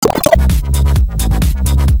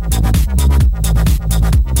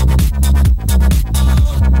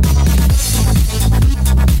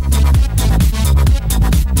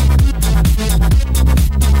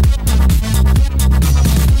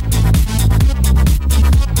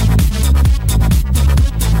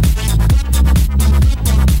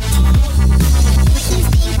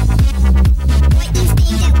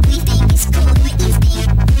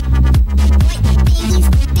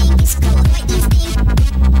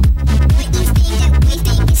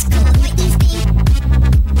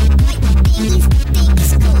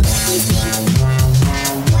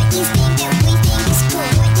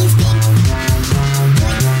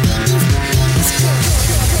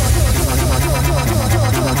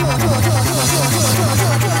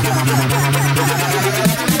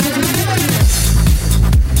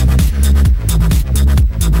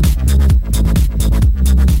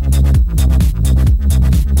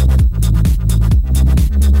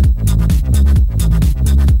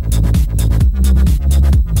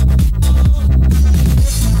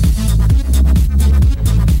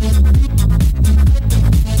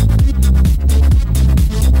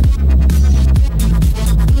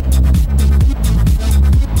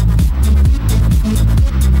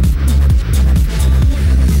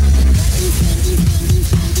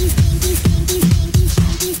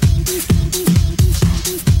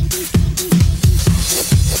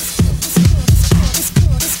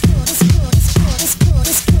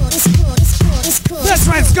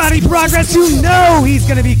progress, you know he's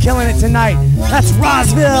going to be killing it tonight. That's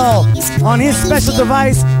Rozzville on his special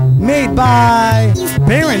device made by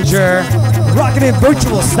Behringer, rocking it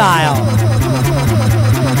virtual style.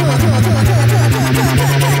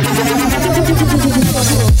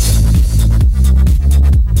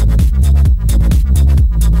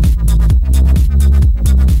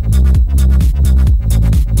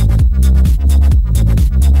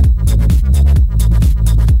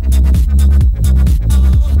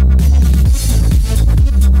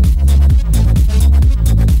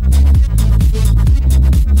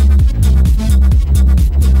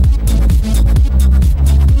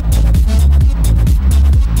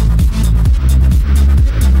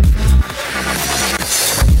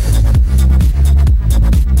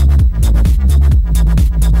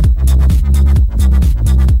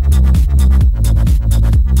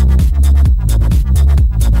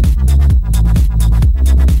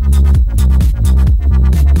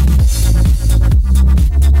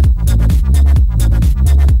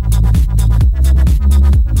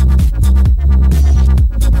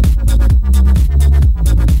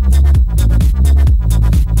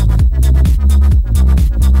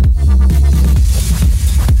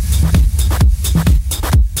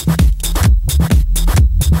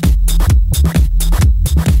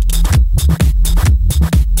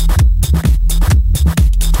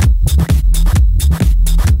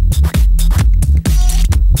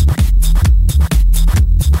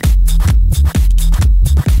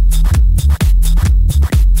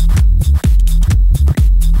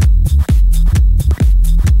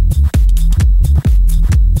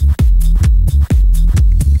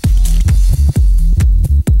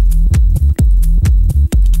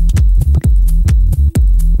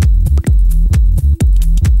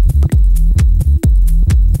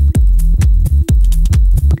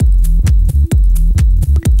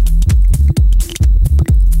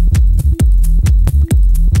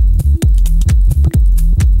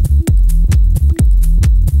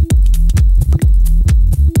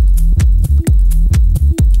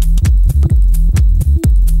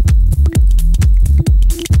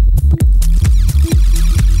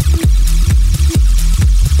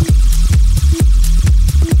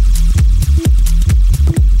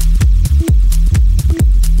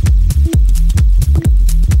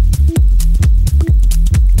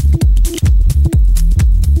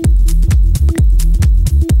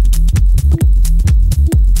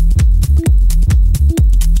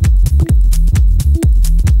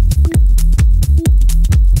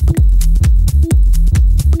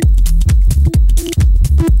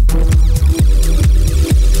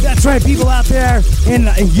 Right, people out there in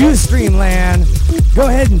Ustream land, go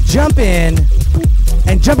ahead and jump into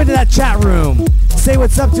that chat room. Say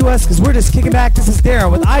what's up to us, because we're just kicking back. This is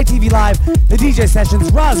Darren with ITV Live, the DJ Sessions,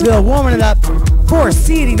 Rozzville, warming it up for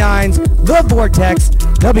C89's The Vortex.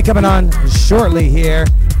 They'll be coming on shortly here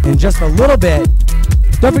in just a little bit.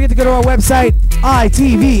 Don't forget to go to our website,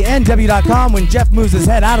 itvnw.com. When Jeff moves his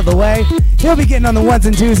head out of the way, he'll be getting on the ones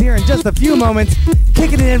and twos here in just a few moments,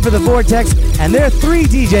 kicking it in for the Vortex, and there are 3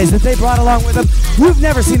 DJs that they brought along with them. You've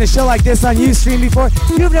never seen a show like this on Ustream before.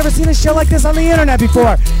 You've never seen a show like this on the internet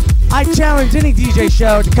before. I challenge any DJ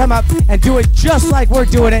show to come up and do it just like we're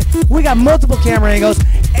doing it. We got multiple camera angles,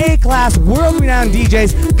 A-class, world-renowned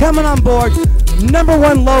DJs coming on board,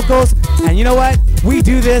 #1 locals, and you know what? We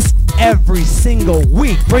do this every single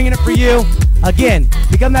week, bringing it for you. Again,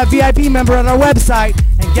 become that VIP member on our website,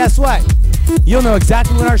 and guess what? You'll know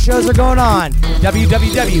exactly when our shows are going on.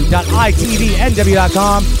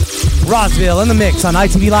 www.itvnw.com. Rozzville in the mix on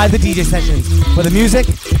ITV Live, the DJ Sessions, where the music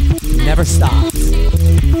never stops.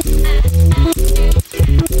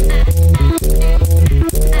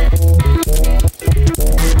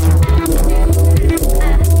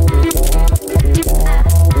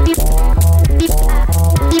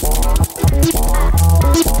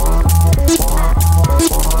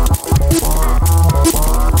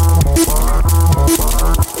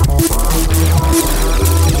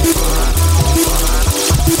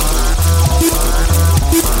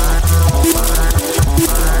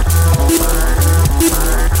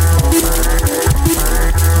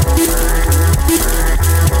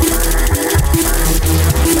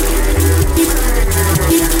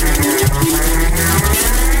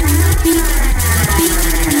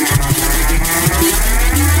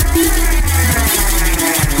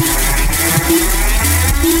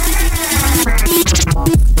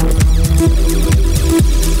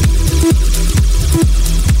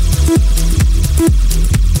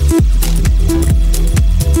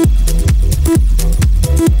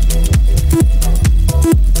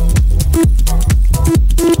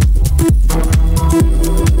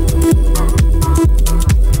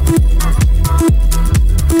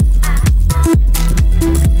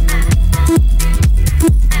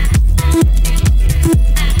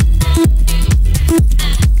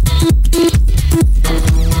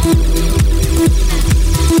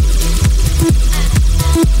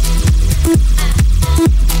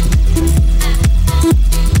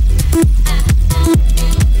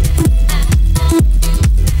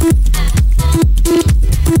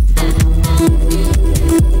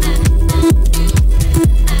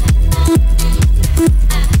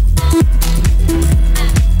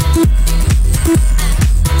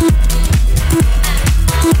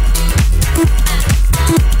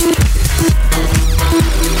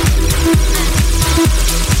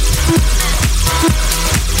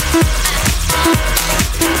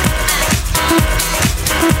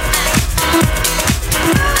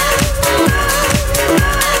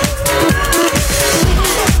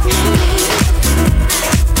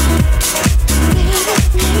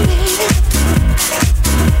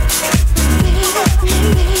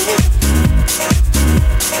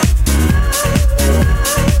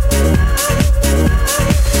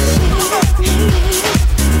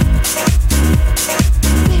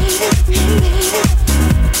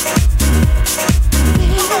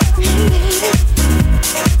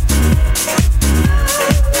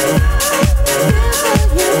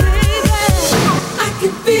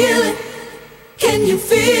 feel it? Can you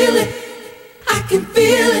feel it? I can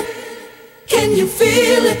feel it. Can you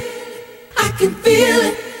feel it? I can feel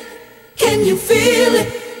it. Can you feel it?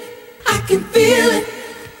 I can feel it.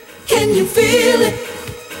 Can you feel it?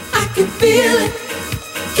 I can feel it.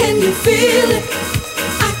 Can you feel it?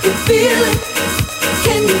 I can feel it.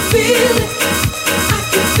 Can you feel it? I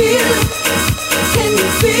can feel it. Can you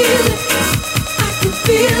feel it? I can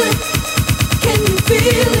feel it. Can you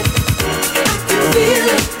feel it? I can feel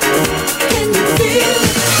it. Can you feel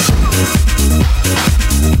it?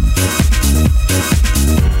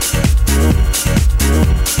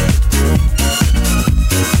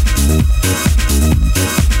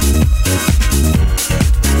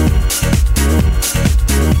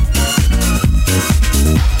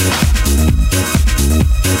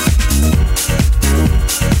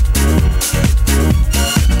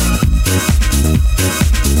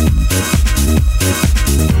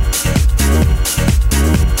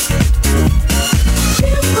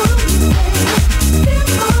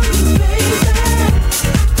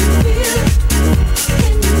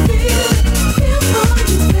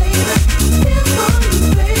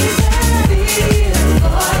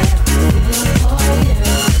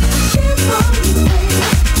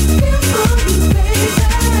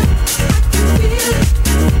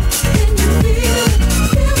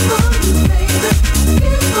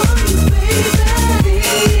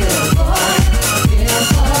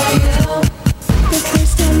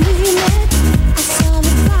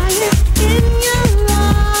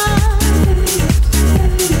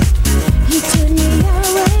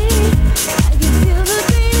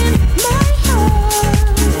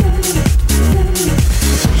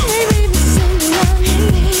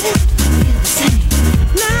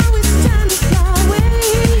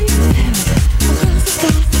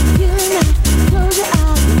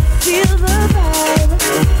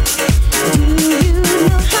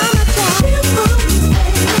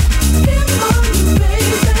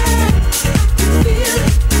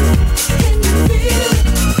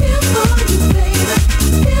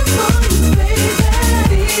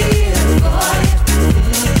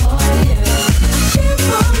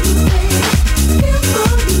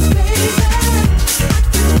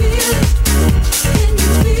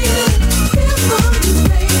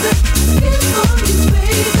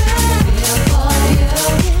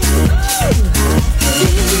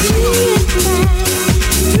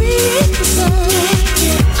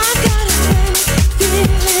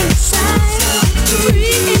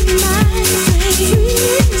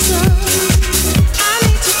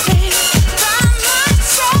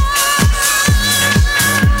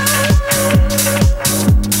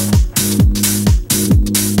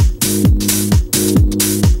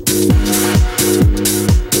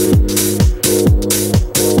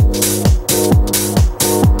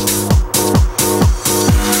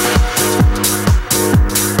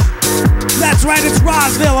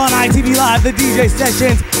 Rozzville on ITV Live, the DJ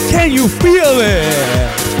Sessions. Can you feel it?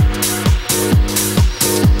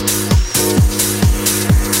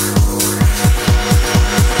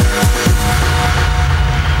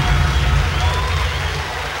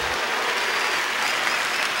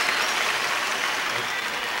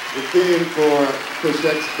 The theme for Push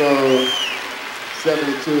Expo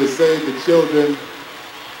 72 is Save the Children.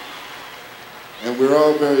 And we're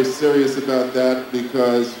all very serious about that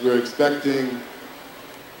because we're expecting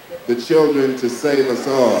the children to save us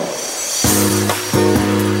all.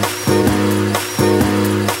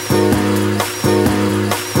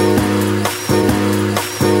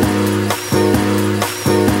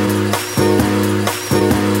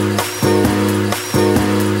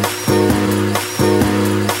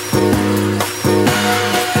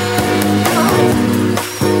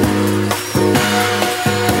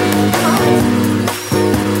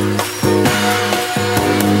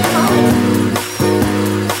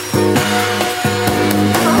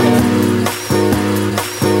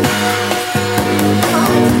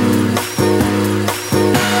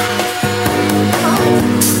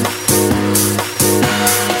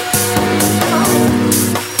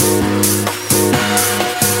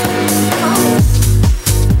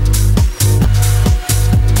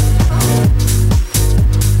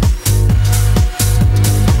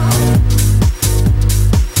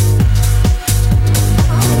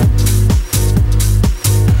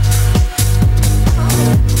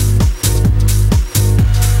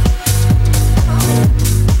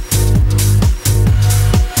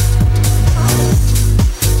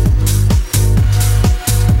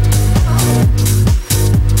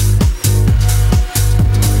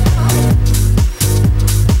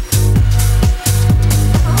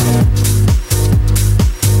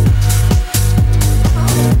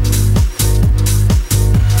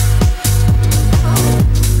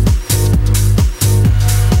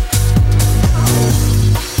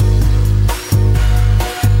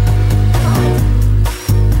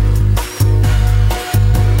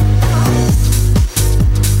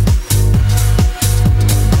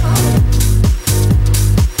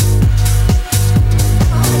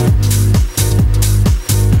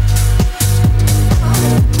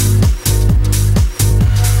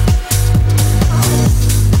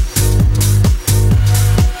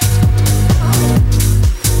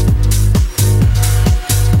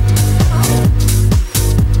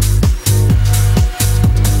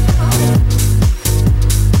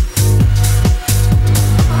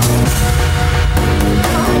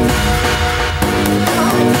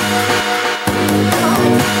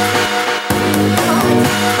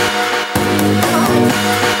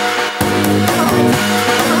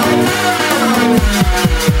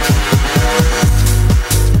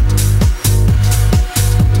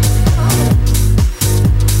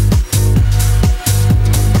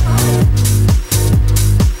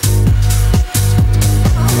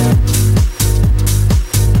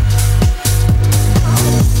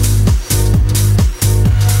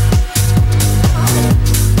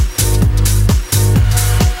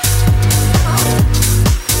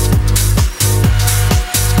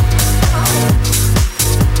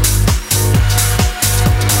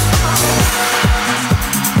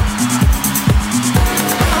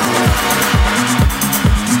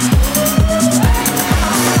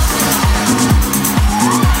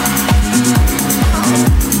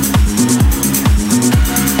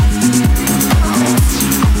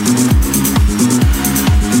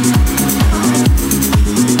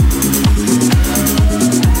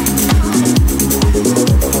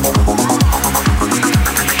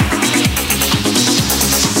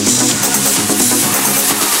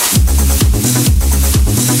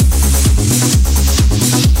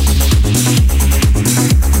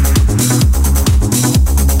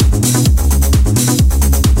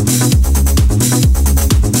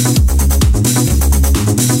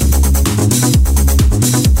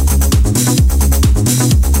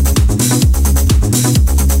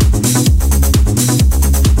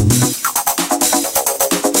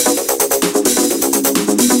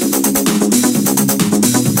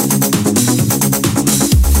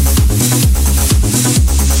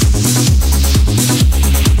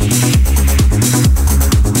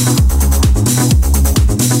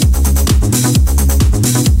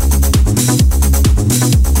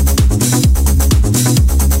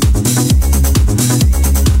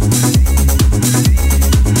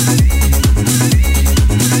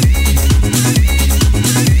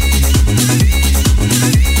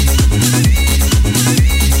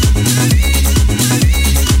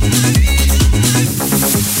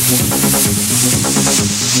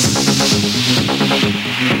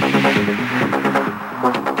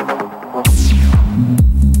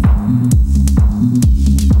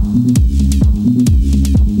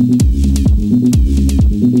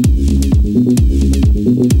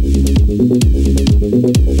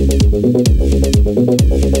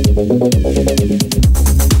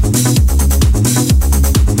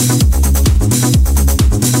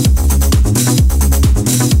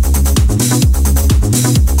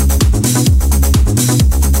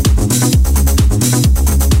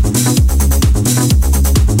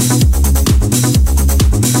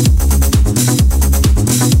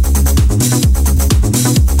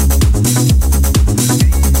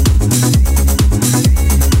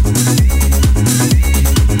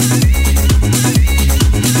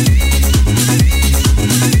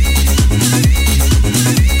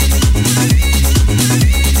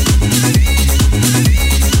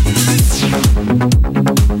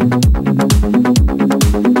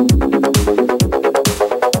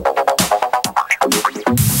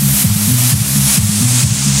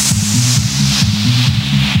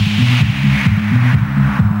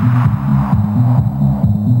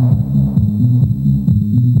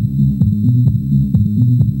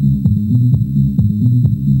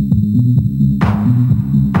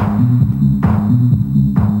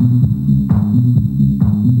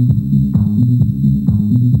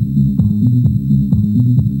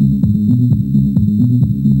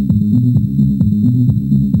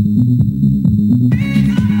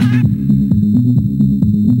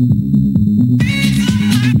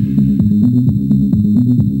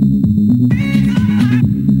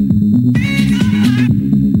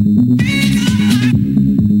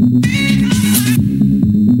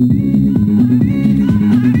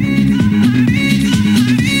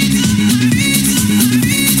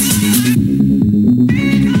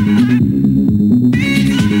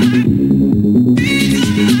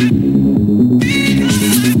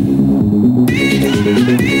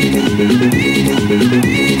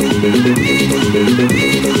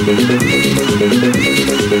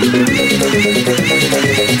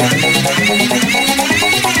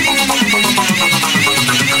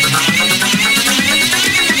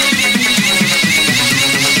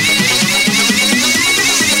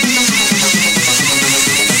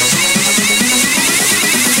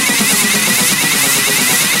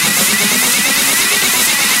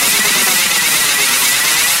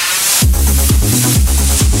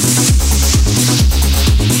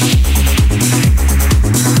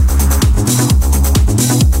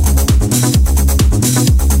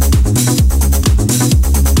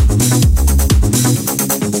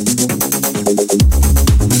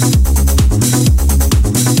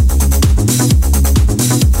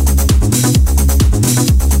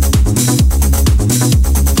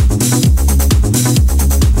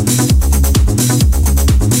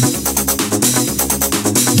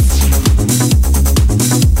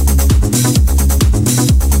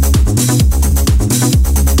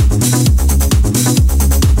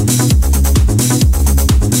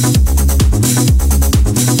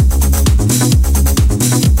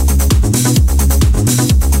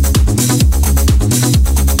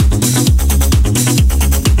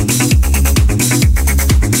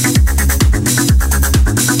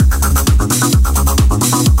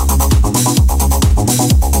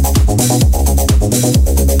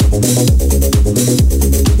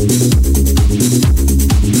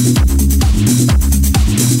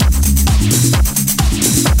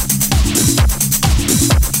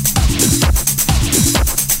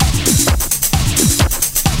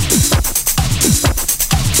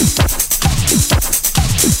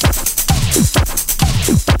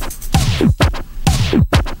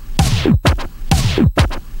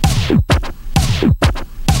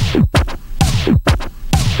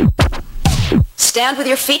 Stand with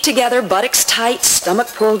your feet together, buttocks tight, stomach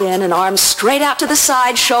pulled in, and arms straight out to the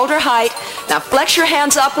side, shoulder height. Now flex your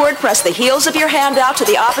hands upward, press the heels of your hand out to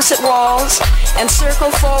the opposite walls, and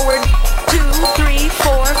circle forward. 2, 3,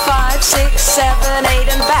 4, 5, 6, 7, 8,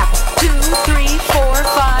 and back. 2, 3, 4,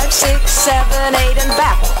 5, 6, 7, 8, and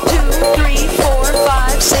back. 2, 3, 4,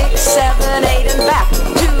 5, 6, 7, 8, and back.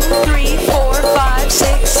 2, 3, 4, 5,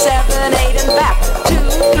 6, 7, 8, and back. 2,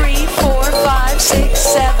 3, 4, 5, 6,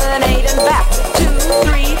 7, 8, and back. 2,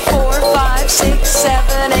 3, 4, 5, 6,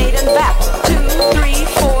 7, 8, and back. 2, 3,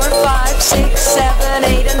 4, 5, 6, 7,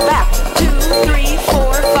 8, and back. 2, 3,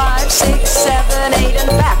 4, 5, 6, 7, 8, and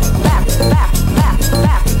back. Back, back, back,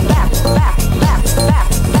 back, back, back, back, back, back,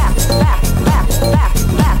 back, back,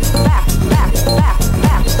 back, back, back, back, back,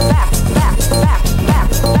 back.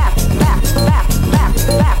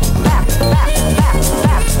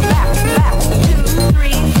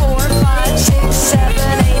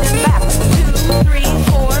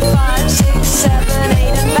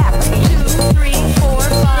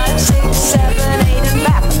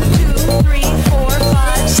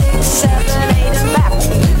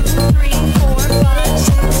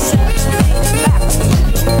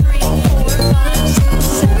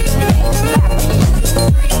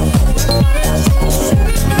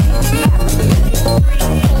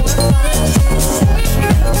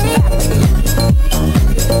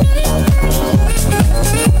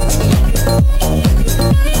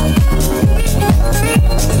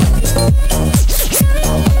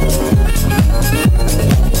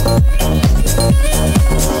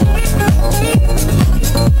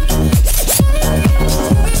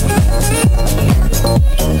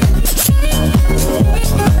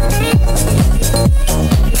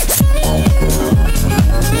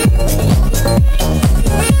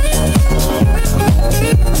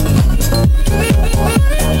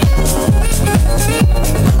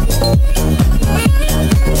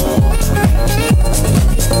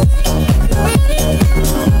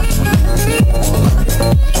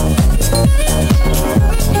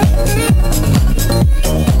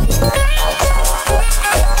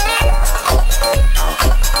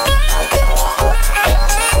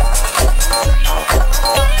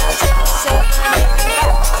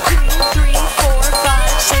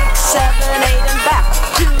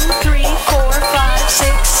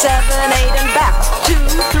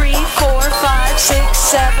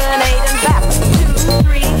 7, 8, and back. 2,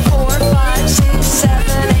 3, 4, 5, 6,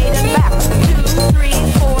 7, 8, and back. 2, 3,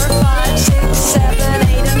 4, 5, 6, 7,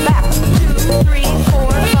 8, and back. 2, 3,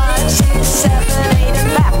 4, 5, 6, 7, 8,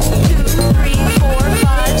 and back. 2, 3, 4,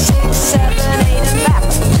 5, 6, 7, 8, and back.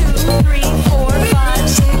 2, 3, 4, 5,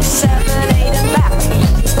 6, 7, 8, and back.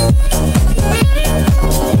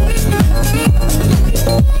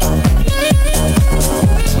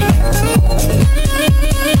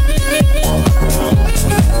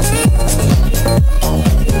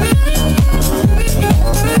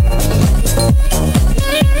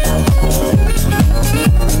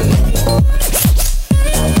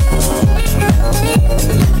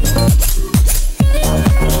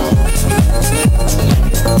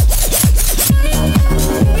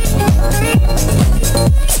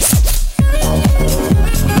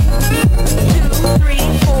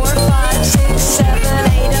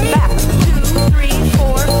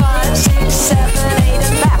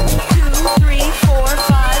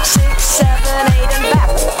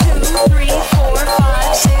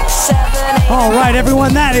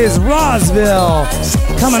 Everyone, that is Rozzville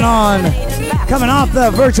coming off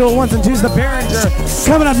the virtual ones and twos, the Behringer.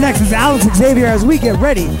 Coming up next is Alex Xavier as we get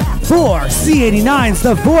ready for C89's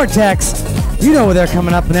the Vortex. You know where they're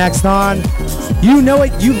coming up next on. You know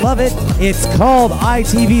it, you love it. It's called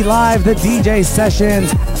ITV Live, the DJ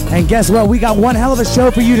Sessions. And guess what? We got one hell of a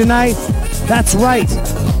show for you tonight. That's right,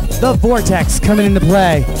 the Vortex coming into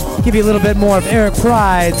play. Give you a little bit more of Eric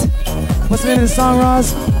Pride's. What's the name of the song,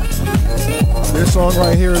 Roz? This song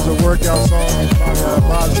right here is a workout song. It's by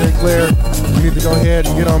Bob St. Clair. You need to go ahead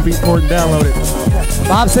and get on Beatport and download it.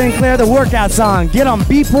 Bob St. Clair, the workout song. Get on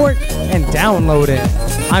Beatport and download it.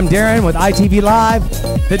 I'm Darren with ITV Live,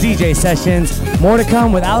 the DJ Sessions. More to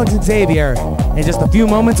come with Alex Xavier in just a few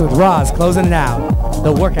moments with Roz closing it out.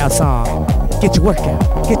 The workout song. Get your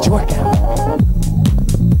workout. Get your workout.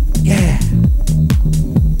 Yeah.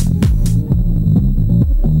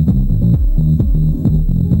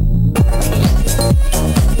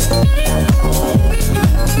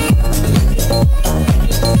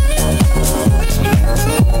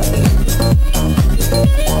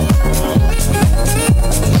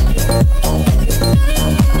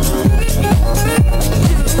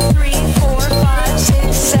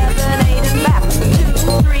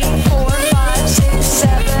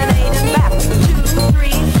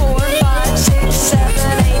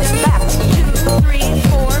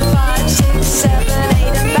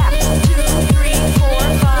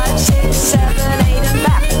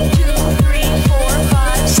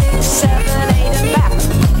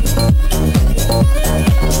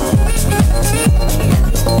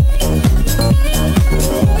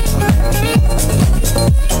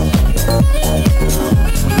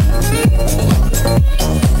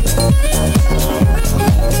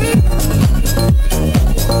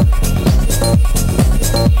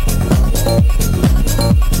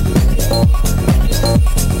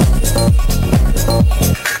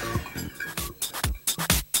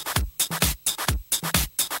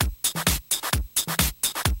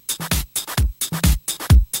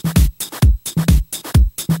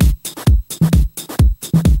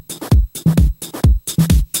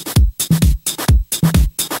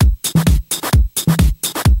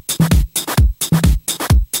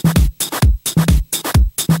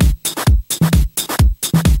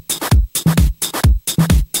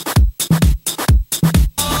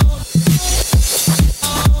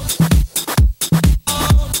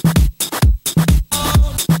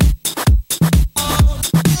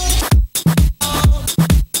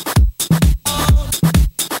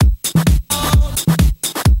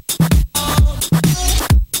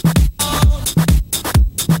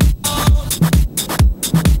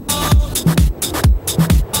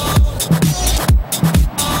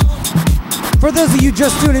 For those of you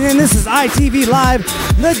just tuning in, this is ITV Live,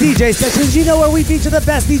 the DJ Sessions. You know where we feature the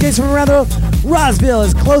best DJs from around the world. Rozzville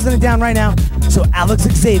is closing it down right now, so Alex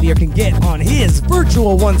Xavier can get on his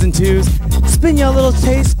virtual ones and twos, spin you a little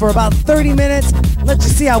taste for about 30 minutes, let you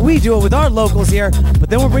see how we do it with our locals here, but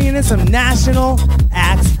then we're bringing in some national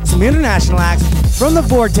acts, some international acts from the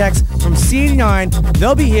Vortex, from C89.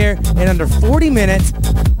 They'll be here in under 40 minutes.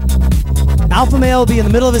 Alpha Male will be in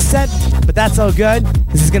the middle of his set, but that's all good,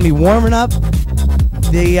 because he's going to be warming up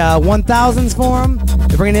the 1000s for him.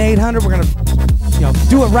 They're bringing in 800. We're going to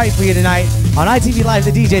do it right for you tonight on ITV Live,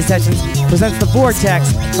 the DJ Sessions presents the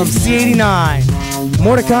Vortex from C89.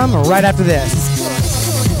 More to come right after this.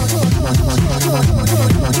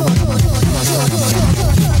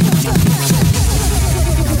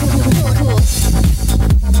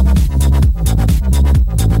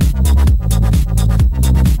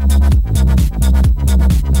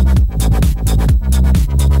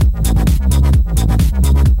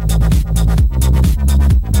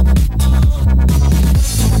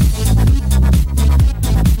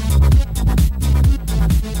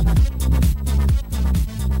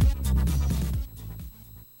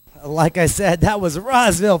 like I said, that was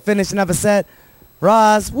Rozzville finishing up a set.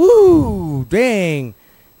 Roz, woo, dang.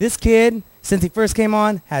 This kid, since he first came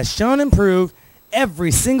on, has shown and proved every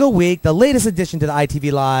single week. The latest addition to the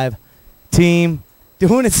ITV Live team,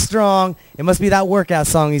 doing it strong. It must be that workout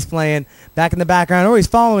song he's playing back in the background, or he's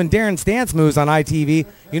following Darren's dance moves on ITV.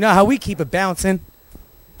 You know how we keep it bouncing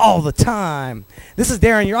all the time. This is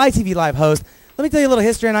Darren, your ITV Live host. Let me tell you a little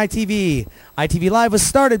history on ITV. ITV Live was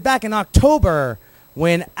started back in October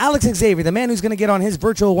when Alex Xavier, the man who's going to get on his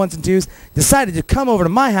virtual ones and twos, decided to come over to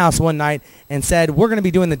my house one night and said, we're going to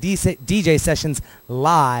be doing the DJ sessions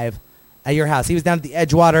live at your house. He was down at the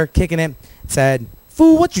Edgewater kicking it, said,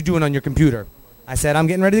 fool, what you doing on your computer? I said, I'm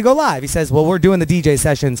getting ready to go live. He says, well, we're doing the DJ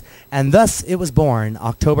sessions. And thus it was born,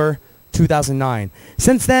 October 2009.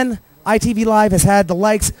 Since then, ITV Live has had the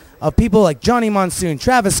likes of people like Johnny Monsoon,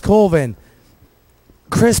 Travis Colvin,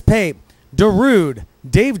 Chris Pape, Darude,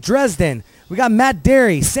 Dave Dresden. We got Matt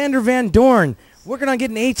Derry, Sander Van Dorn, working on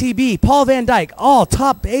getting ATB, Paul Van Dyke, all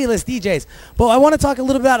top A-list DJs. But I want to talk a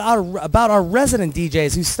little bit about our resident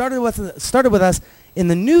DJs who started with us in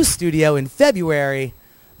the new studio in February,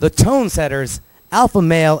 the Tone Setters, Alpha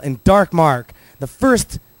Male, and Dark Mark, the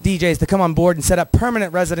first DJs to come on board and set up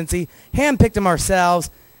permanent residency, handpicked them ourselves,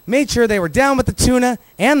 made sure they were down with the tuna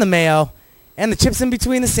and the mayo and the chips in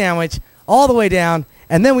between the sandwich, all the way down,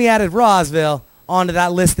 and then we added Rozzville onto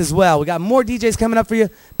that list as well. We got more DJs coming up for you,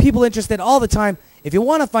 people interested all the time. If you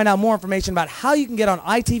want to find out more information about how you can get on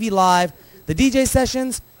ITV Live, the DJ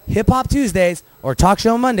sessions, Hip Hop Tuesdays, or Talk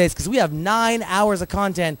Show Mondays, because we have 9 hours of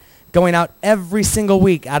content going out every single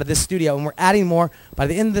week out of this studio, and we're adding more. By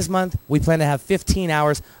the end of this month, we plan to have 15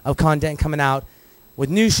 hours of content coming out with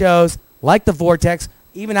new shows like the Vortex.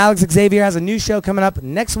 Even Alex Xavier has a new show coming up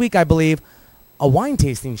next week, I believe, a wine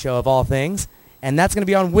tasting show of all things, and that's going to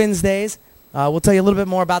be on Wednesdays. We'll tell you a little bit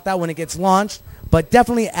more about that when it gets launched, but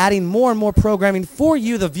definitely adding more and more programming for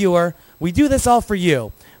you, the viewer. We do this all for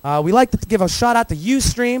you. We like to give a shout out to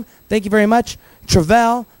Ustream. Thank you very much.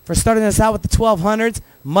 Travell for starting us out with the 1200s.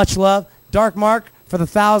 Much love. Dark Mark for the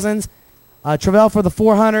thousands. Travell for the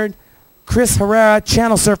 400. Chris Herrera,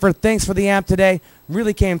 Channel Surfer, thanks for the amp today.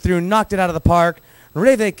 Really came through, knocked it out of the park.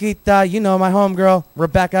 Revequita, you know my homegirl,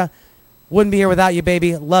 Rebecca. Wouldn't be here without you,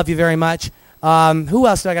 baby. Love you very much. Who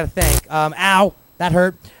else do I got to thank? Ow, that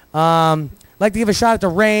hurt. Like to give a shout out to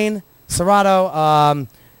Rain, Serato,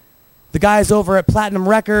 the guys over at Platinum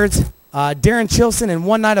Records, Darren Chilson and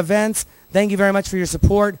One Night Events. Thank you very much for your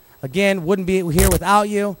support. Again, wouldn't be here without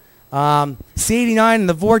you. C89 and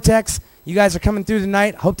the Vortex, you guys are coming through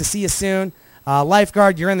tonight. Hope to see you soon.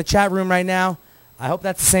 Lifeguard, you're in the chat room right now. I hope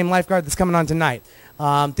that's the same lifeguard that's coming on tonight.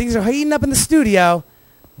 Things are heating up in the studio,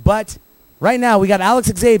 but right now we got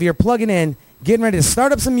Alex Xavier plugging in, getting ready to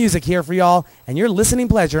start up some music here for y'all, and your listening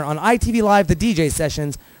pleasure on ITV Live, the DJ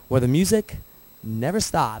sessions, where the music never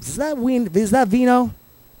stops. Is that Vino?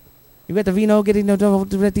 You got the Vino getting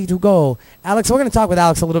ready to go. Alex, we're going to talk with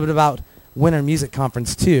Alex a little bit about Winter Music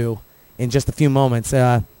Conference 2 in just a few moments.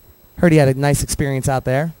 Heard he had a nice experience out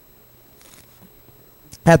there.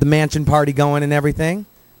 Had the mansion party going and everything.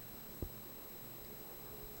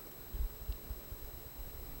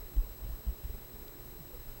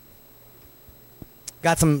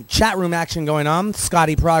 Got some chat room action going on.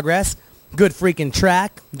 Scotty Progress. Good freaking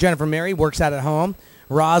track. Jennifer Mary works out at home.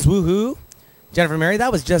 Roz woohoo. Jennifer Mary,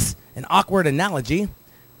 that was just an awkward analogy.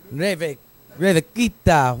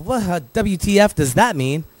 Revequita. What WTF does that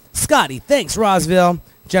mean? Scotty, thanks, Rozzville.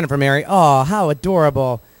 Jennifer Mary, oh, how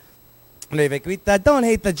adorable. Revequita, don't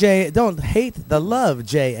hate the love,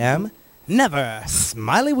 JM. Never.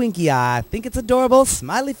 Smiley winky eye. Think it's adorable.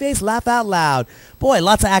 Smiley face. Laugh out loud. Boy,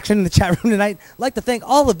 lots of action in the chat room tonight. Like to thank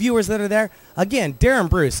all the viewers that are there. Again, Darren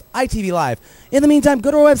Bruce, ITV Live. In the meantime,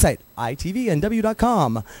 go to our website,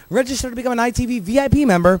 itvnw.com. Register to become an ITV VIP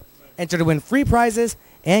member. Enter to win free prizes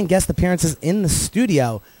and guest appearances in the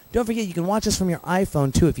studio. Don't forget, you can watch us from your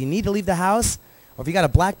iPhone, too. If you need to leave the house, or if you got a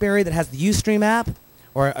BlackBerry that has the Ustream app,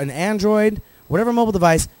 or an Android, whatever mobile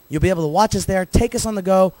device, you'll be able to watch us there, take us on the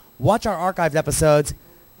go, watch our archived episodes.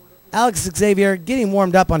 Alex Xavier getting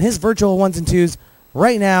warmed up on his virtual ones and twos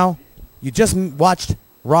right now. You just watched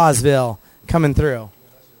Rozzville coming through.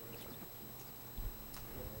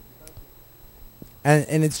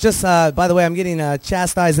 And it's just, by the way, I'm getting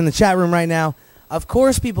chastised in the chat room right now. Of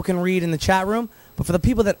course, people can read in the chat room, but for the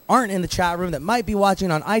people that aren't in the chat room that might be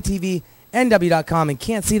watching on itvnw.com and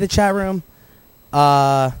can't see the chat room,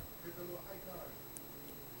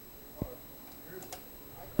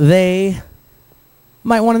 they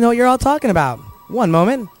might want to know what you're all talking about. One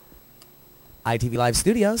moment. ITV Live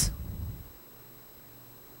Studios.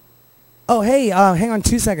 Oh, hey, hang on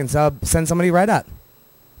 2 seconds. I'll send somebody right up.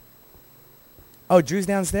 Oh, Drew's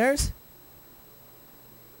downstairs?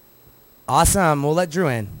 Awesome. We'll let Drew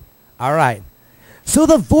in. All right. So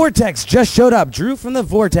the Vortex just showed up. Drew from the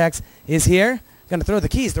Vortex is here. Going to throw the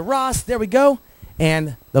keys to Ross. There we go.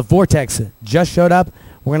 And the Vortex just showed up.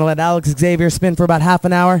 We're going to let Alex Xavier spin for about half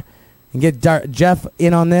an hour and get Jeff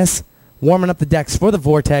in on this, warming up the decks for the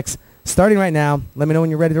Vortex. Starting right now. Let me know when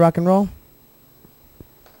you're ready to rock and roll.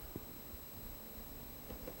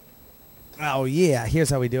 Oh, yeah. Here's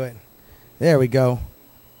how we do it. There we go.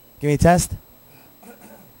 Give me a test.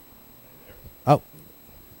 Oh.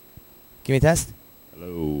 Give me a test.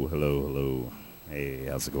 Hello, hello, hello. Hey,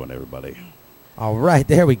 how's it going, everybody? All right.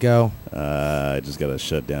 There we go. I just got to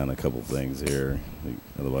shut down a couple things here.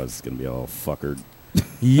 Otherwise, it's going to be all fuckered.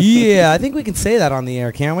 Yeah, I think we can say that on the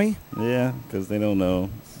air, can't we? Yeah, because they don't know.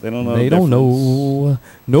 They don't know. They don't know.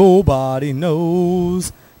 Nobody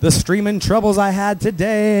knows the streaming troubles I had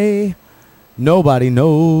today. Nobody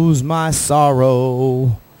knows my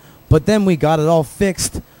sorrow. But then we got it all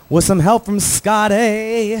fixed with some help from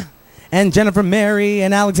Scotty and Jennifer Mary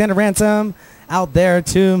and Alexander Ransom out there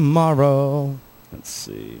tomorrow. Let's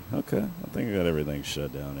see. Okay, I think I got everything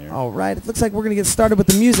shut down here. All right, it looks like we're going to get started with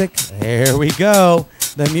the music. There we go.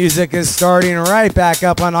 The music is starting right back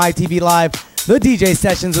up on ITV Live. The DJ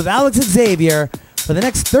Sessions with Alex Xavier. For the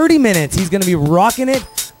next 30 minutes, he's going to be rocking it,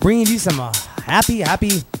 bringing you some happy,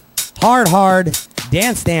 hard,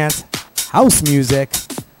 dance, house music.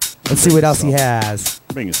 Let's see what else he has.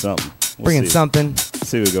 Bringing something. Bringing something.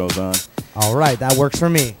 See what goes on. All right, that works for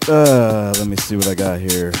me. Let me see what I got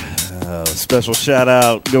here. Special shout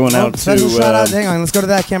out going out to... Special shout out. Hang on, let's go to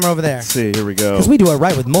that camera over there. Let's see, here we go. Because we do it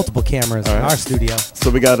right with multiple cameras in our studio. So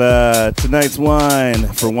we got tonight's wine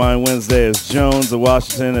for Wine Wednesday is Jones of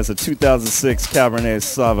Washington. It's a 2006 Cabernet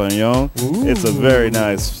Sauvignon. Ooh. It's a very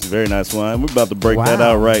nice wine. We're about to break that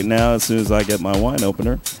out right now as soon as I get my wine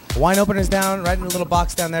opener. Wine opener's down, right in the little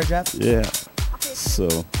box down there, Jeff. Yeah.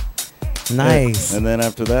 So... Nice. And then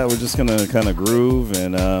after that, we're just going to kind of groove.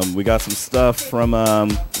 And we got some stuff from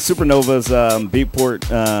Supernova's Beatport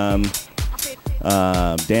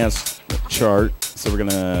dance chart. So we're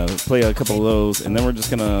going to play a couple of those. And then we're just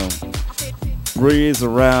going to breeze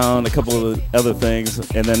around a couple of other things.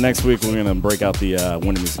 And then next week, we're going to break out the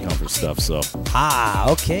Winter Music Conference stuff. So.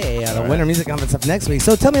 Okay. The Winter Music Conference stuff next week.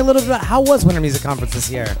 So tell me a little bit about how was Winter Music Conference this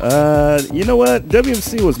year? You know what?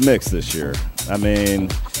 WMC was mixed this year. I mean,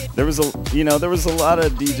 there was a lot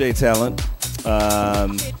of DJ talent.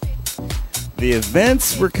 The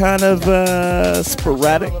events were kind of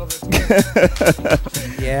sporadic.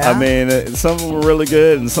 Yeah. I mean, some of them were really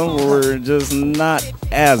good, and some of them were just not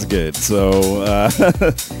as good. So, I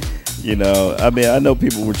mean, I know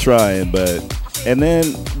people were trying, and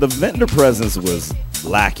then the vendor presence was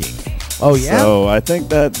lacking. Oh, yeah? So I think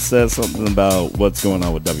that says something about what's going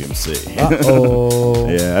on with WMC. Uh-oh.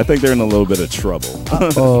 Yeah, I think they're in a little bit of trouble.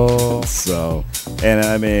 Uh-oh. So, and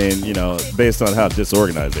I mean, based on how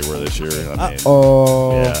disorganized they were this year, I mean,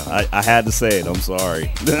 yeah, I had to say it. I'm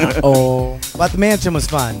sorry. But the mansion was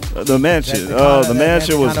fun. The mansion. The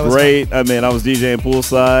mansion was great. I mean, I was DJing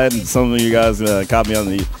poolside, and some of you guys caught me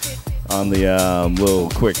on the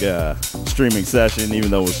little quick streaming session,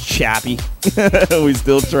 even though it was chappy. We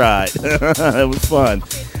still tried. It was fun.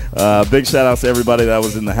 Big shout outs to everybody that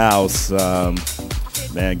was in the house.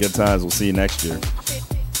 Man, good times. We'll see you next year.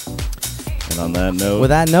 And on that note, with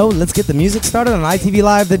that note, let's get the music started on ITV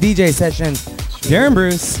Live, the DJ session. Darren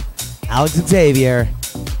Bruce, Alex Xavier,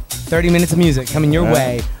 30 minutes of music coming your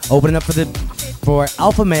way. Opening up for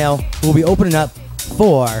Alpha Male, who will be opening up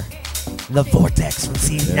for the Vortex from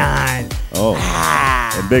Scene 9. Oh,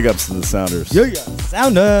 and big ups to the Sounders. Yeah.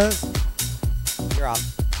 Sounders. You're off.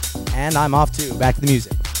 And I'm off too. Back to the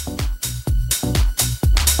music.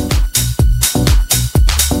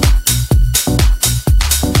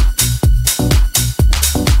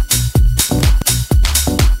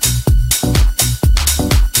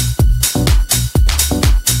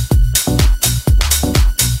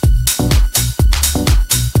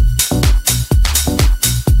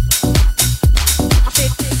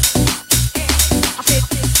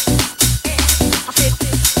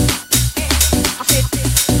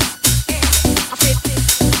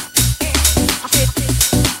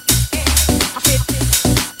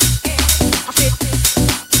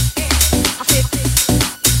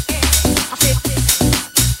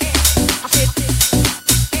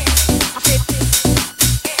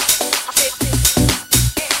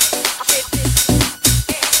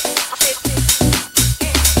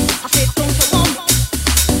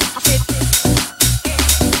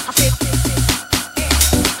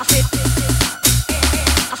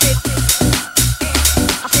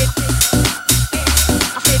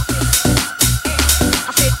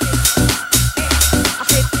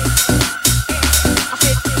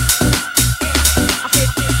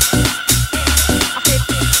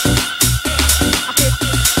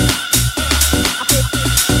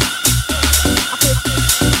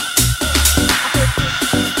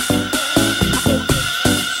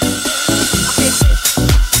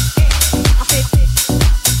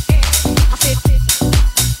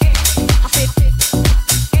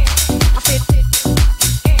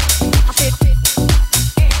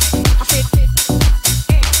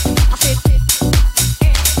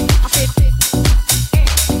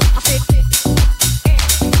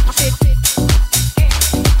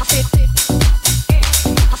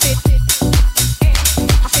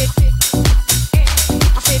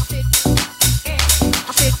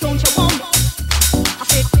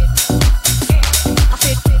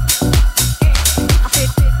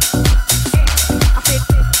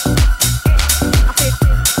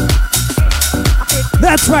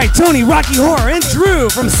 That's right, Tony, Rocky Horror, and Drew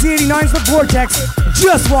from C89's The Vortex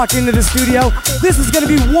just walked into the studio. This is going to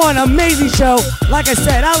be one amazing show. Like I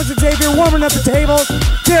said, Alex and Xavier warming up the tables.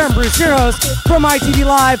 Darren Bruce, your host from ITV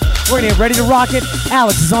Live. We're going to get ready to rock it.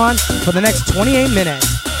 Alex is on for the next 28 minutes.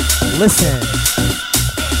 Listen.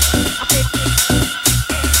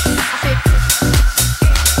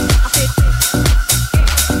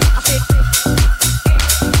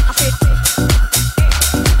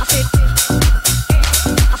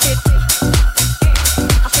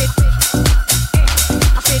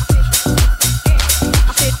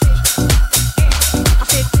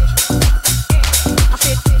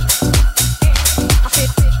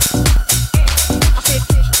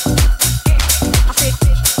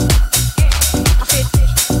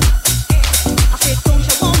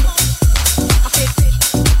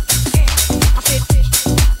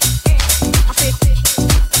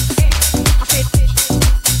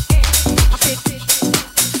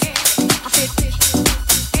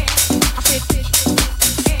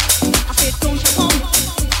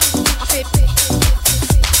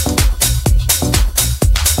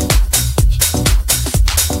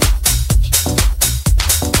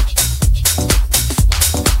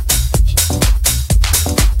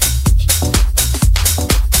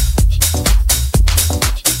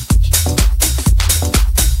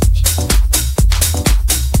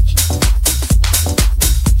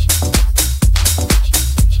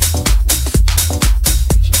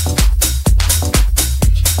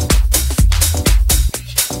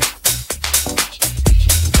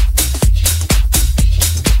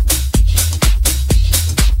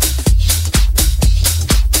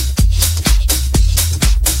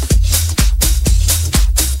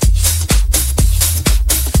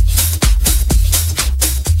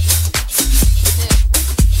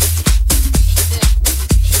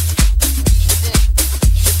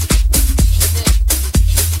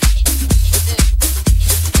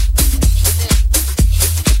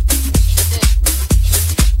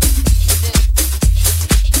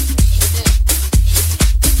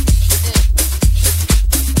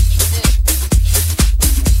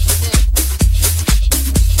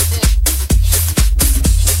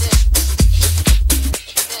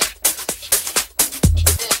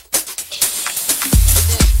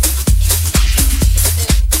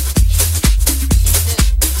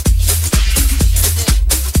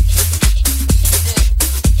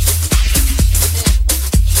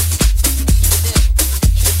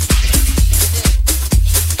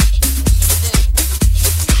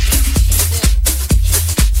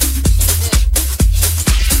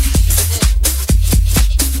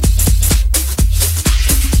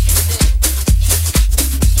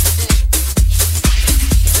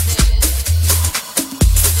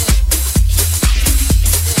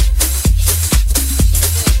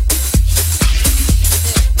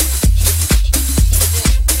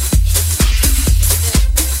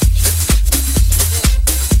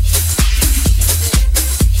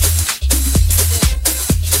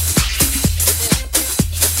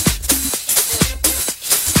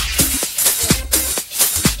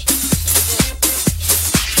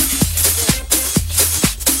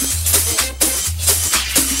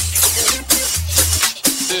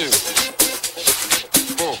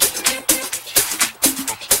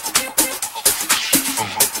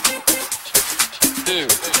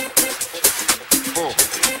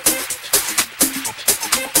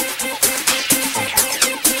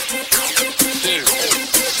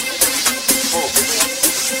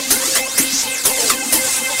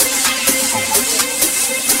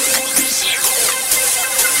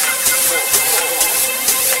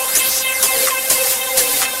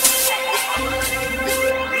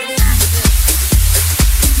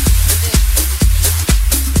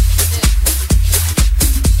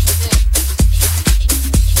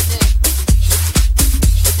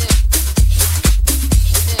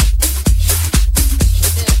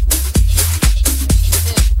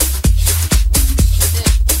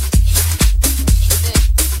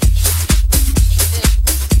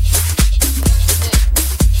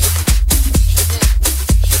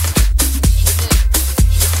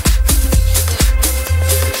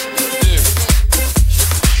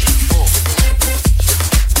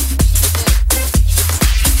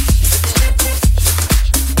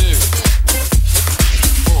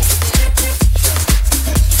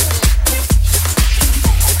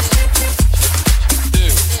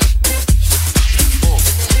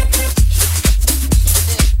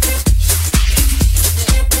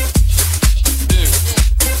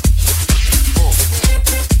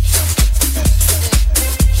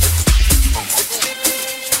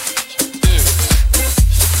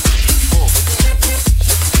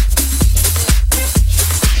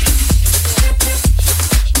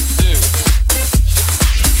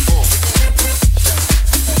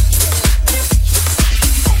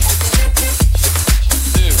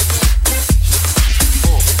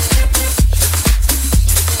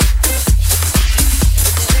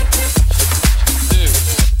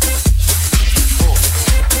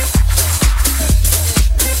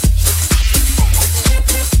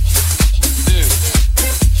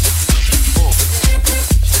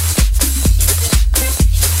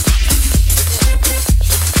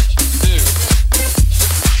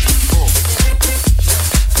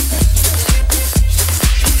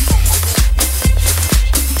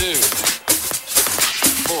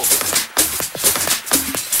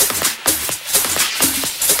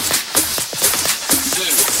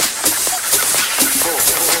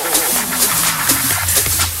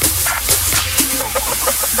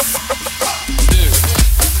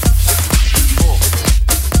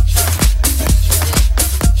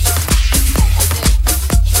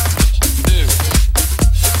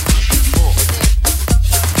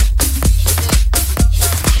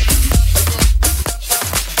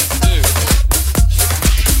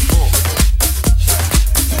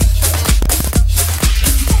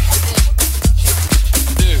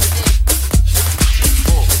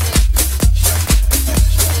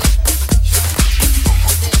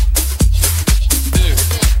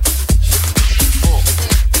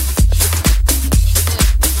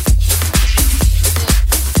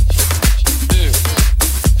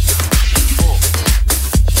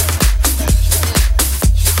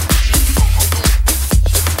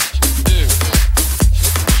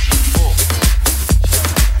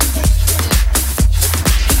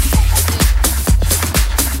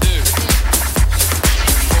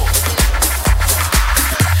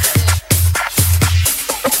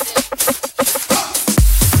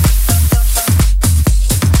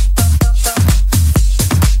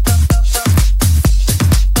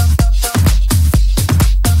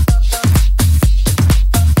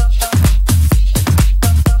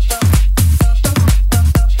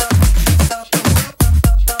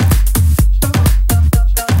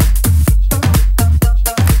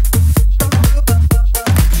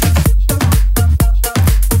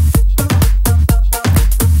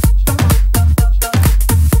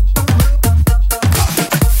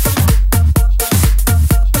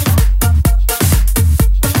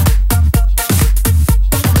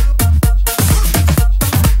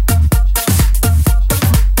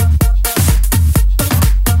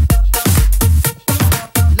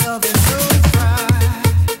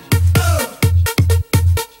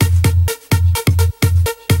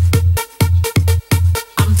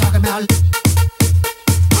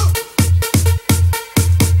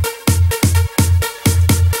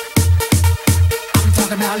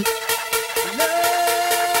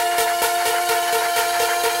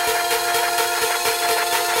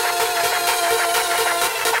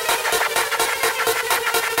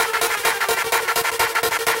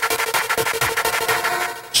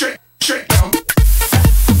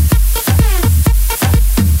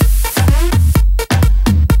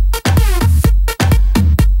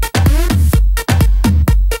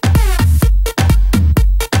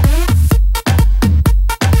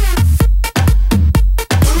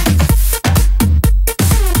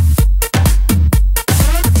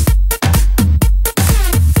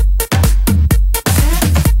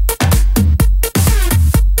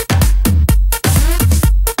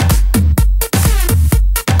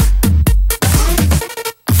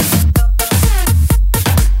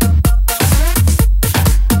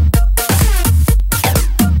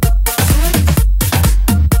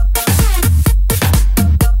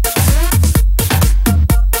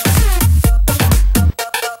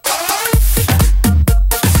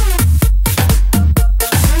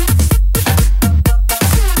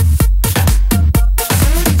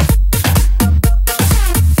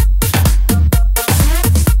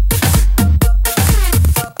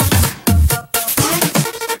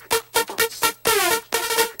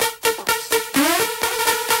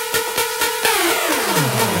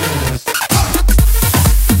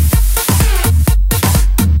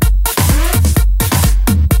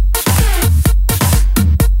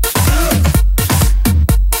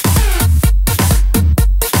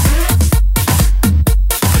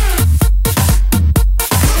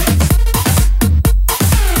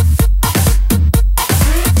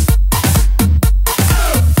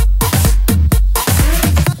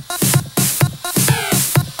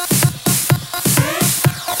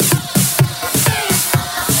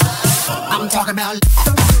 talking about.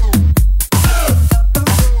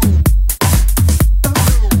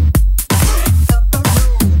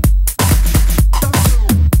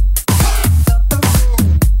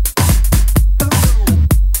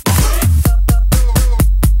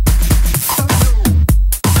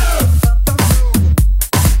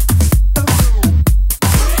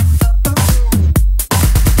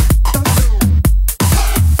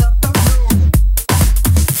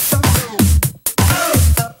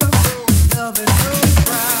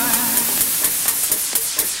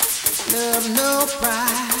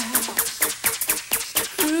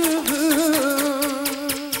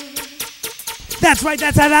 That's right,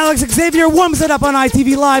 that's how Alex Xavier warms it up on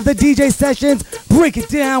ITV Live, the DJ Sessions. Break it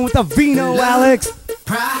down with the Vino, Alex.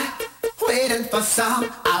 Pride, waiting for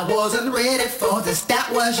some. I wasn't ready for this,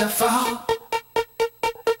 that was your fault.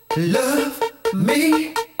 Love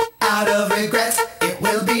me out of regrets. It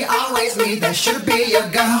will be always me that should be your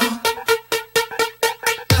goal.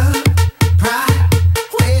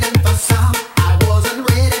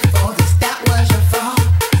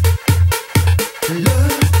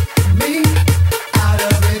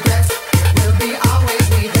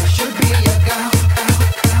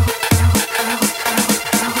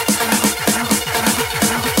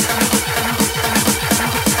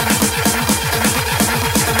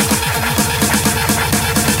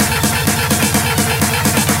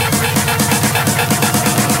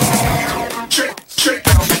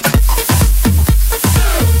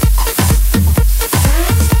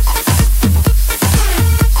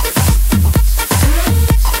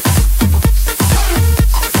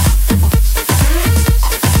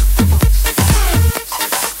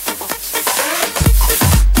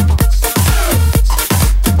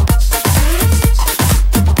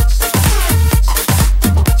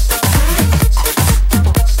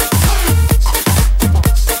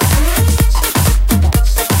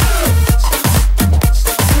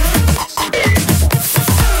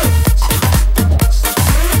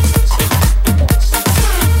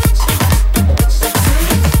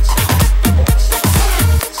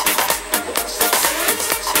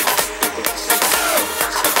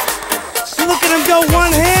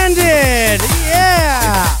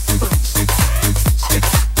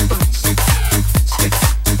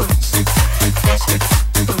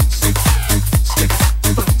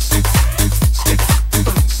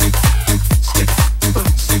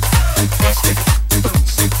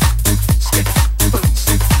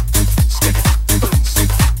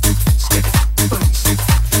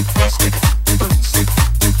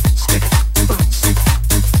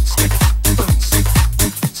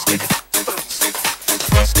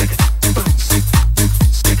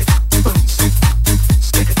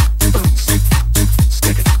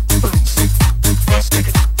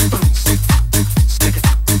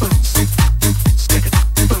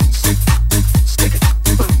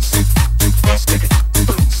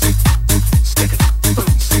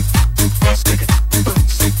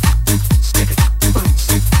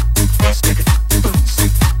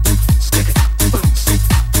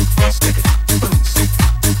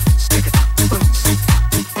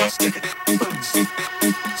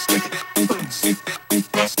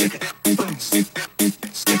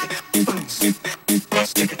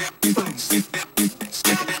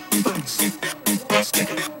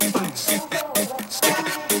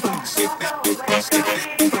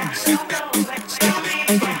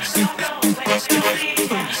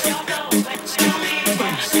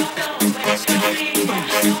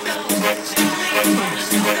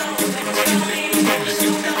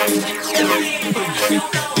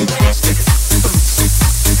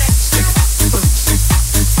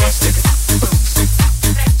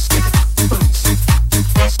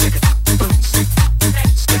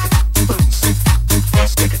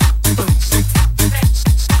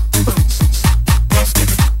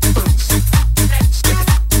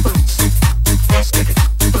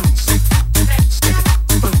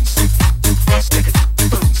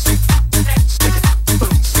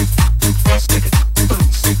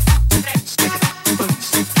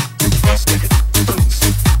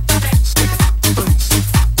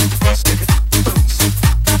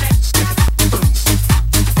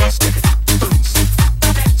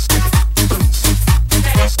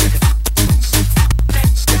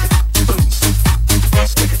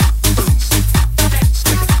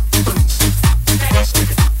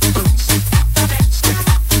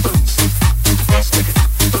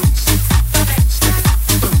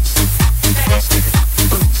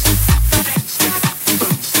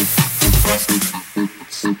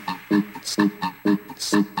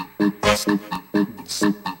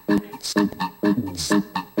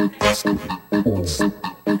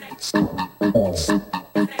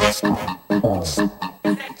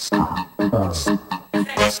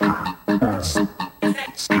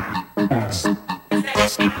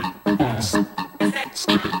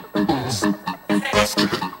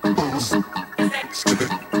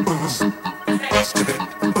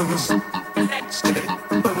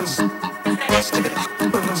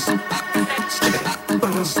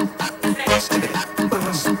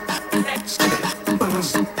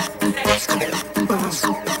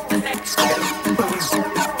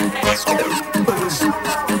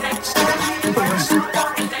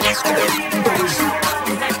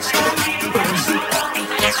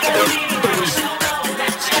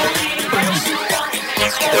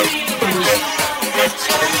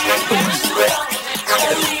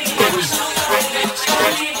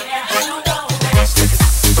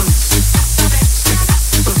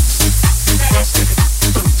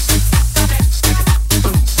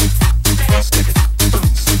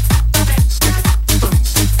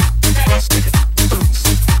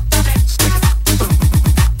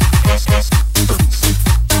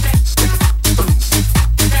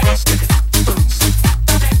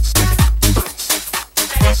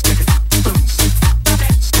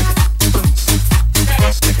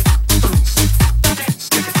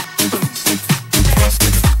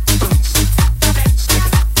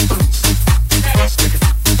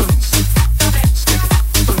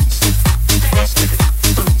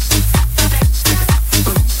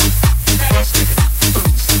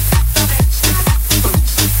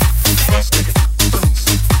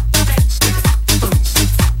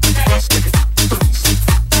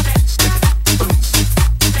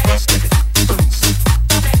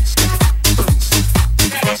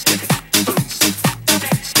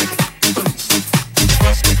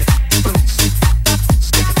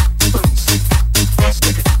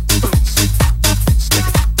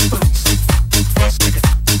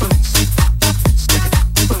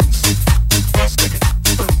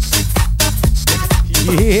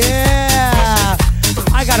 Yeah!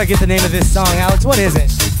 I gotta get the name of this song, Alex. What is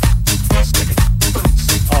it?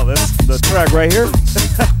 Oh, that's the track right here?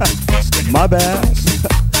 My bad.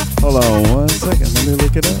 Hold on 1 second. Let me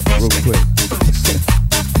look it up real quick.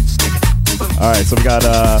 All right, so we got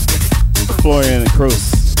Florian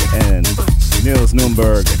Kroos and Niels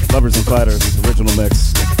Nuremberg, Lovers and Fighters, original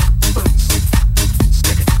mix.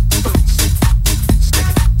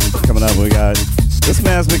 Coming up, we got, this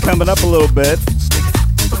man's been coming up a little bit.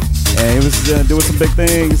 And he was doing some big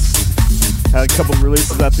things. Had a couple of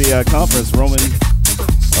releases at the conference, Ramon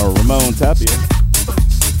Tapia.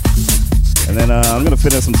 And then I'm going to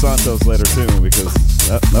fit in some Santos later too, because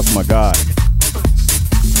that's my guy.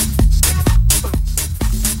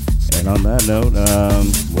 And on that note,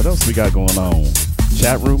 what else we got going on?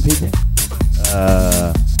 Chat room people?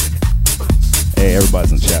 Hey,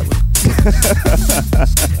 everybody's in chat room.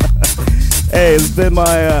 Hey, it's been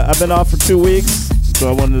I've been off for 2 weeks. So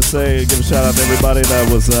I wanted to give a shout out to everybody that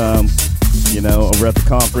was, over at the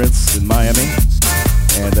conference in Miami.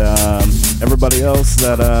 And everybody else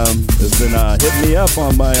that has been hitting me up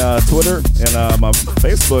on my Twitter and my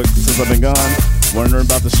Facebook since I've been gone, wondering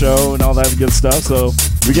about the show and all that good stuff. So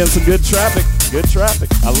we're getting some good traffic.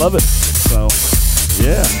 I love it. So,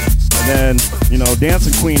 yeah. And then,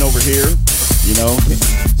 Dancing Queen over here,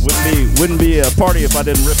 wouldn't be a party if I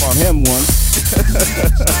didn't rip on him once.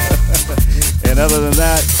 And other than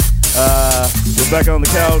that, we're back on the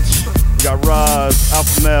couch. We got Roz,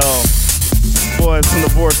 Alpha Mel, boys from the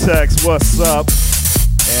Vortex, what's up?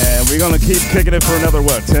 And we're gonna keep kicking it for another,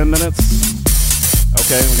 10 minutes?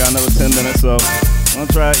 Okay, we got another 10 minutes, so I'm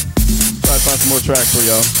gonna try to find some more tracks for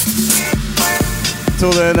y'all.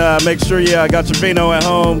 Until then, make sure you got your vino at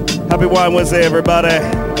home. Happy Wine Wednesday, everybody.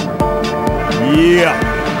 Yeah.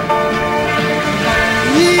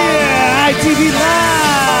 Yeah, ITV Live!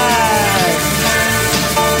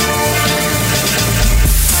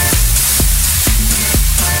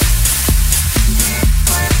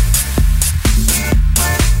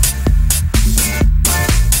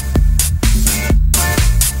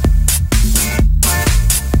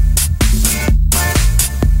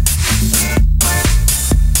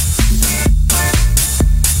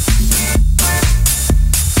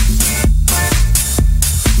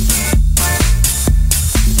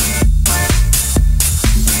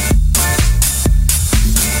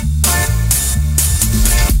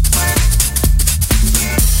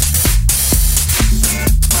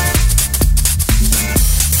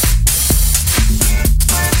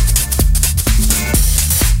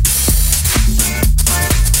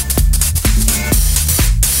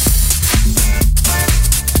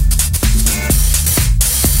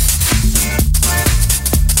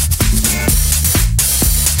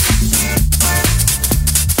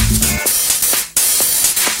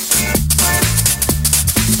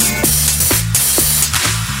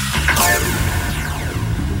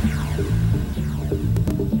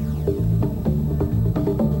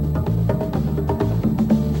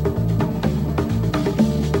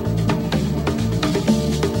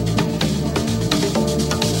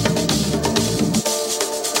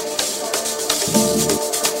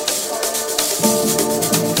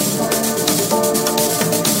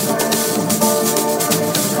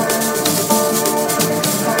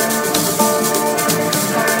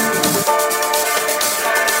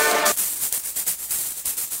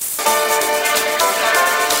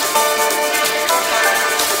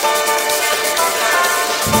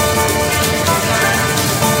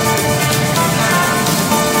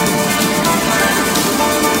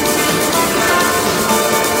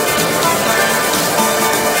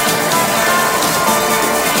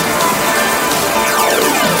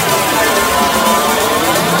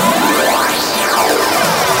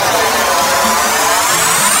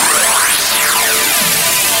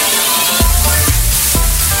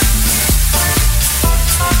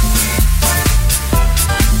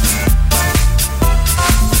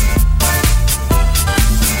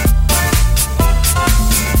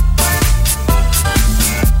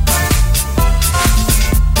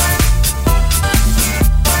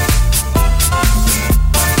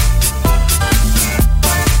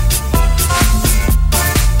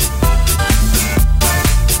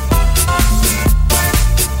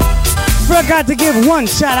 forgot to give one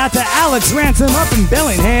shout out to Alex Ransom up in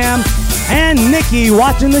Bellingham and Nikki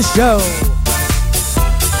watching the show.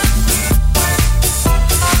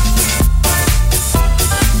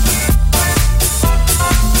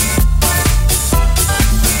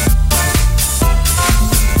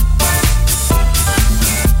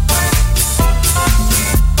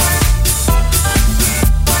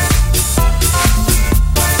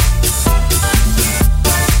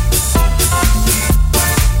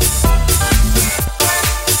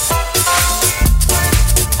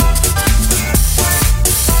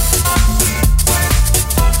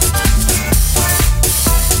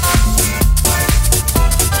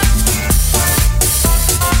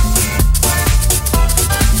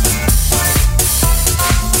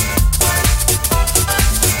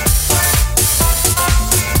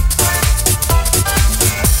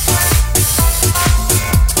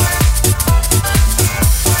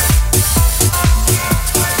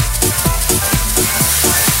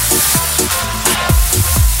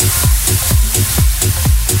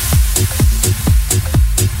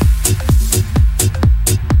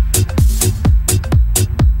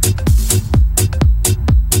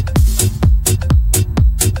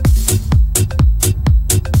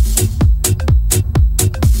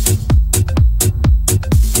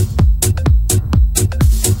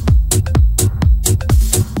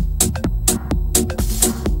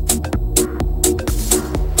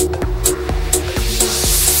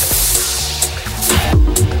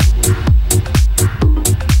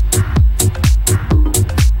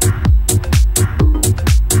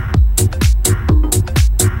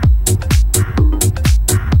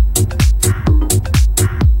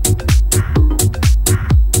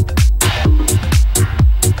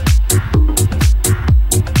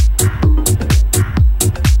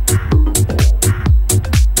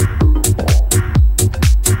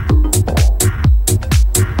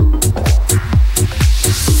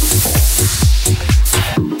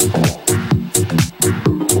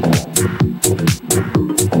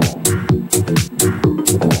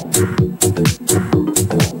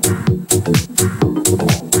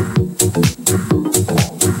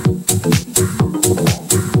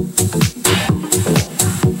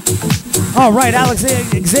 All right, Alex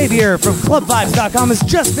Xavier from ClubVibes.com is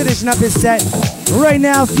just finishing up his set right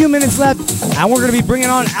now. A few minutes left, and we're going to be bringing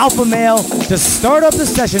on Alpha Male to start up the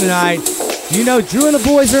session tonight. You know, Drew and the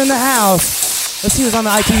boys are in the house. Let's see who's on the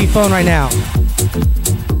ITV phone right now.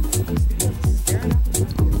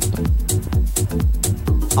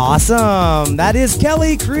 Awesome. That is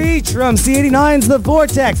Kelly Creech from C89's The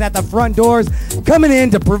Vortex at the front doors, coming in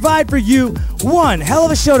to provide for you one hell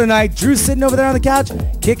of a show tonight. Drew's sitting over there on the couch,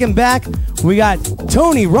 kicking back. We got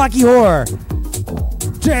Tony Rocky Horror.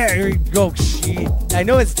 There you go. Shit. I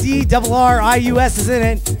know it's DRRIUS is in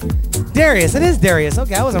it. Darius. It is Darius.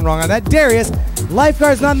 Okay, I wasn't wrong on that. Darius.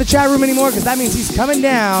 Lifeguard's not in the chat room anymore because that means he's coming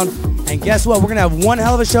down. And guess what? We're going to have one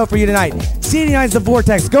hell of a show for you tonight. C89's The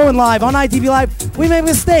Vortex going live on ITV Live. We make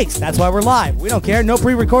mistakes. That's why we're live. We don't care. No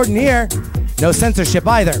pre-recording here. No censorship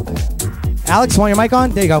either. Alex, want your mic on?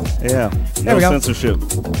 There you go. Yeah. There we go. Censorship.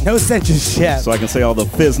 No censorship. So I can say all the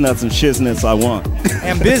fizz nuts and shiz nuts I want.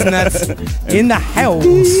 And biz nuts in the house.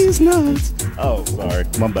 Biz nuts. Oh, sorry.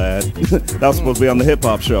 My bad. That was supposed to be on the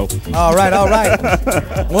hip-hop show. All right, all right.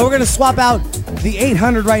 Well, we're going to swap out the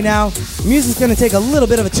 800 right now. Music's going to take a little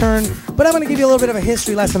bit of a turn, but I'm going to give you a little bit of a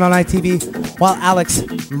history lesson on ITV while Alex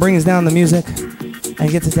brings down the music and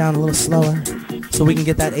gets it down a little slower so we can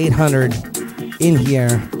get that 800 in here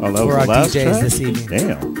for our DJs track? this evening.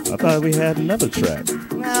 Damn, I thought we had another track.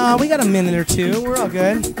 No, we got a minute or two. We're all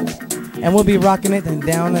good. And we'll be rocking it and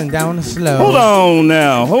down slow. Hold on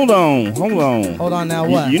now. Hold on now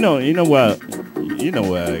what? You know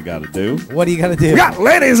what I gotta do. What do you gotta do? We got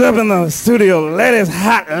ladies up in the studio. Ladies,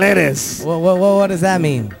 hot ladies. What does that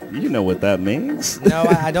mean? You know what that means. No,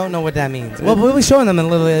 I don't know what that means. Well, we'll be showing them in a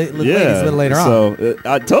little later on. So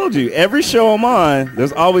I told you, every show I'm on,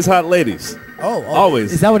 there's always hot ladies. Oh,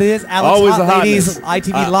 always. Is that what it is? Alex always Hot the Ladies,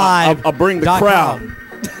 ITV Live. I'll bring the crowd.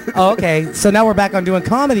 Oh, okay. So now we're back on doing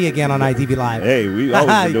comedy again on ITV Live. Hey, we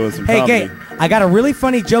always been doing some comedy. Hey, I got a really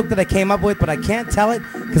funny joke that I came up with, but I can't tell it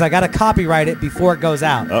because I got to copyright it before it goes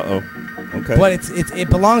out. Uh-oh. Okay. But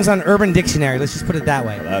it belongs on Urban Dictionary. Let's just put it that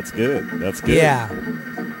way. Well, that's good. That's good. Yeah.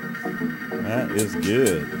 That is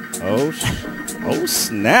good. Oh,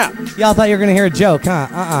 snap. Y'all thought you were going to hear a joke, huh?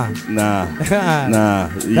 Nah.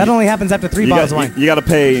 That only happens after 3 bottles of wine. You got to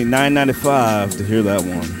pay $9.95 to hear that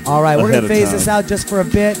one. All right, we're going to phase this out just for a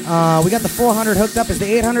bit. We got the 400 hooked up. Is the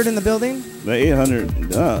 800 in the building? The 800.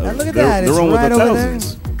 Look at that. It's right over there.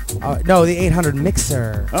 No, the 800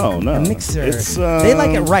 mixer. Oh, no. The mixer. It's, they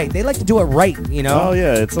like it right. They like to do it right, you know? Oh,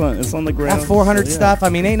 yeah. It's on the ground. That 400 so, yeah. stuff. I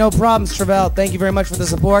mean, ain't no problems, Travell. Thank you very much for the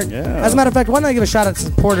support. Yeah. As a matter of fact, why don't I give a shout out to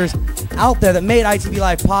supporters out there that made ITV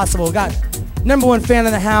Live possible. We got number one fan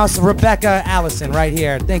in the house, Rebecca Allison, right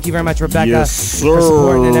here. Thank you very much, Rebecca, Yes, for sir.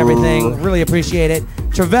 supporting and everything. Really appreciate it.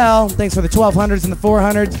 Travell, thanks for the 1200s and the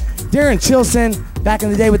 400s. Darren Chilson, back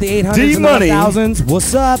in the day with the 800s and the D-Money. 1000s.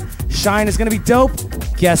 What's up? Shine is going to be dope.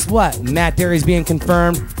 Guess what? Matt Derry's being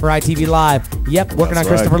confirmed for ITV Live. Yep, working That's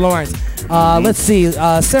on Christopher right. Lawrence. Let's see.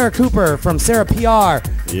 Sarah Cooper from Sarah PR.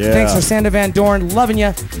 Yeah. Thanks for Sandra Van Dorn. Loving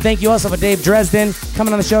you. Thank you also for Dave Dresden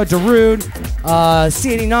coming on the show. Darude,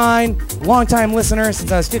 C89, longtime listener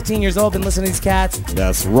since I was 15 years old. Been listening to these cats.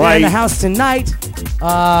 That's They're right. in the house tonight.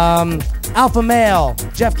 Alpha Male,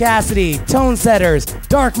 Jeff Cassidy, Tone Setters,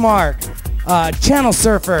 Dark Mark, Channel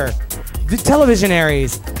Surfer, the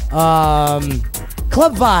Televisionaries,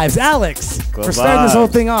 Club Vibes, Alex, Club for starting this Vibes. whole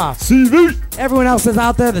thing off. CV. Everyone else that's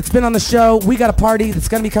out there that's been on the show, we got a party that's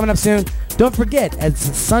going to be coming up soon. Don't forget, as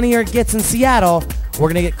sunnier it gets in Seattle, we're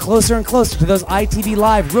going to get closer and closer to those ITV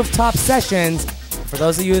Live rooftop sessions. For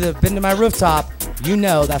those of you that have been to my rooftop, you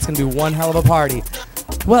know that's going to be one hell of a party.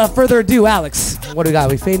 Without further ado, Alex, what do we got?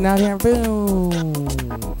 We fading out here? Boom.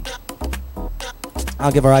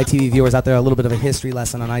 I'll give our ITV viewers out there a little bit of a history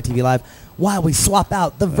lesson on ITV Live while we swap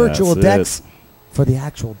out the virtual That's decks for the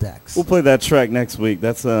actual decks. We'll play that track next week.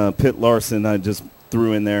 That's Pitt Larson I just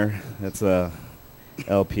threw in there. That's El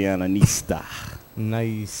Pianista.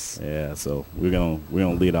 Nice. Yeah, so we're gonna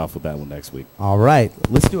lead off with that one next week. All right,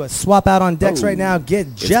 let's do a swap out on decks Oh, right now. Get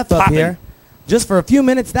it's Jeff up poppin'. here just for a few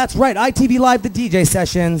minutes. That's right, ITV Live, the DJ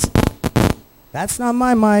sessions. That's not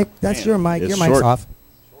my mic. That's Damn, your mic. it's Your mic's short. off.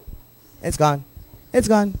 It's gone. It's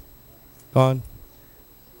gone. Gone.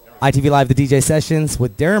 ITV Live, the DJ sessions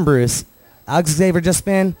with Darren Bruce. Alex Xavier just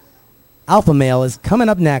spin. Alpha Male is coming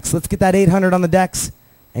up next. Let's get that 800 on the decks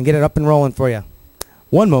and get it up and rolling for you.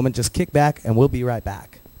 One moment, just kick back, and we'll be right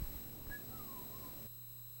back.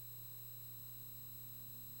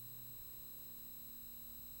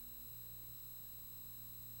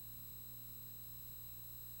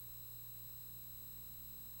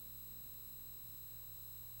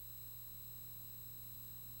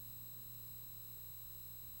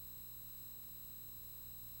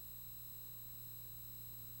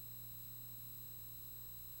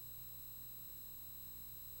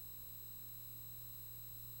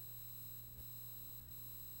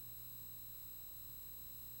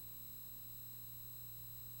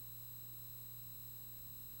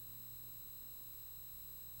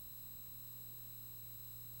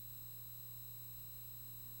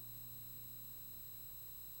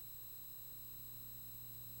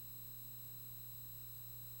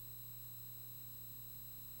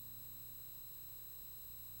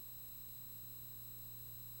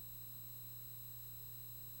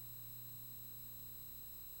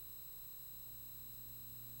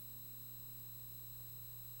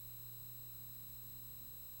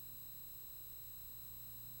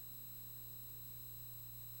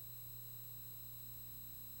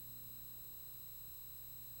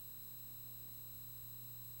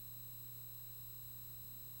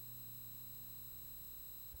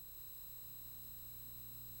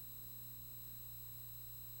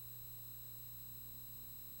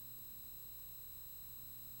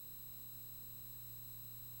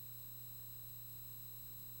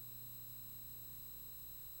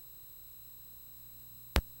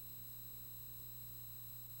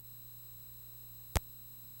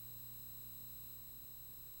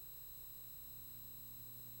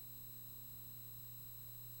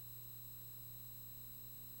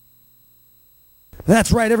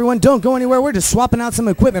 That's right, everyone. Don't go anywhere. We're just swapping out some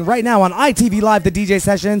equipment right now on ITV Live, the DJ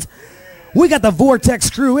sessions. We got the Vortex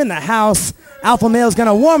crew in the house. Alpha Male's going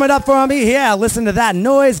to warm it up for me. Yeah, listen to that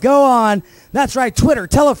noise. Go on. That's right, Twitter.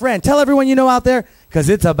 Tell a friend. Tell everyone you know out there because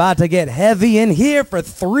it's about to get heavy in here for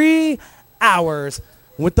 3 hours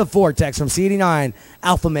with the Vortex from C89.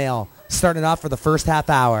 Alpha Male starting off for the first half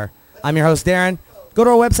hour. I'm your host, Darren. Go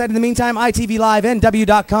to our website in the meantime,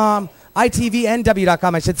 itvlivenw.com.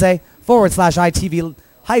 itvnw.com, I should say, /ITV-live.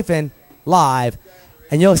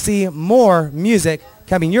 And you'll see more music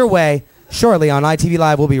coming your way shortly on ITV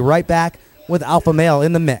Live. We'll be right back with Alpha Male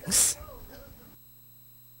in the mix.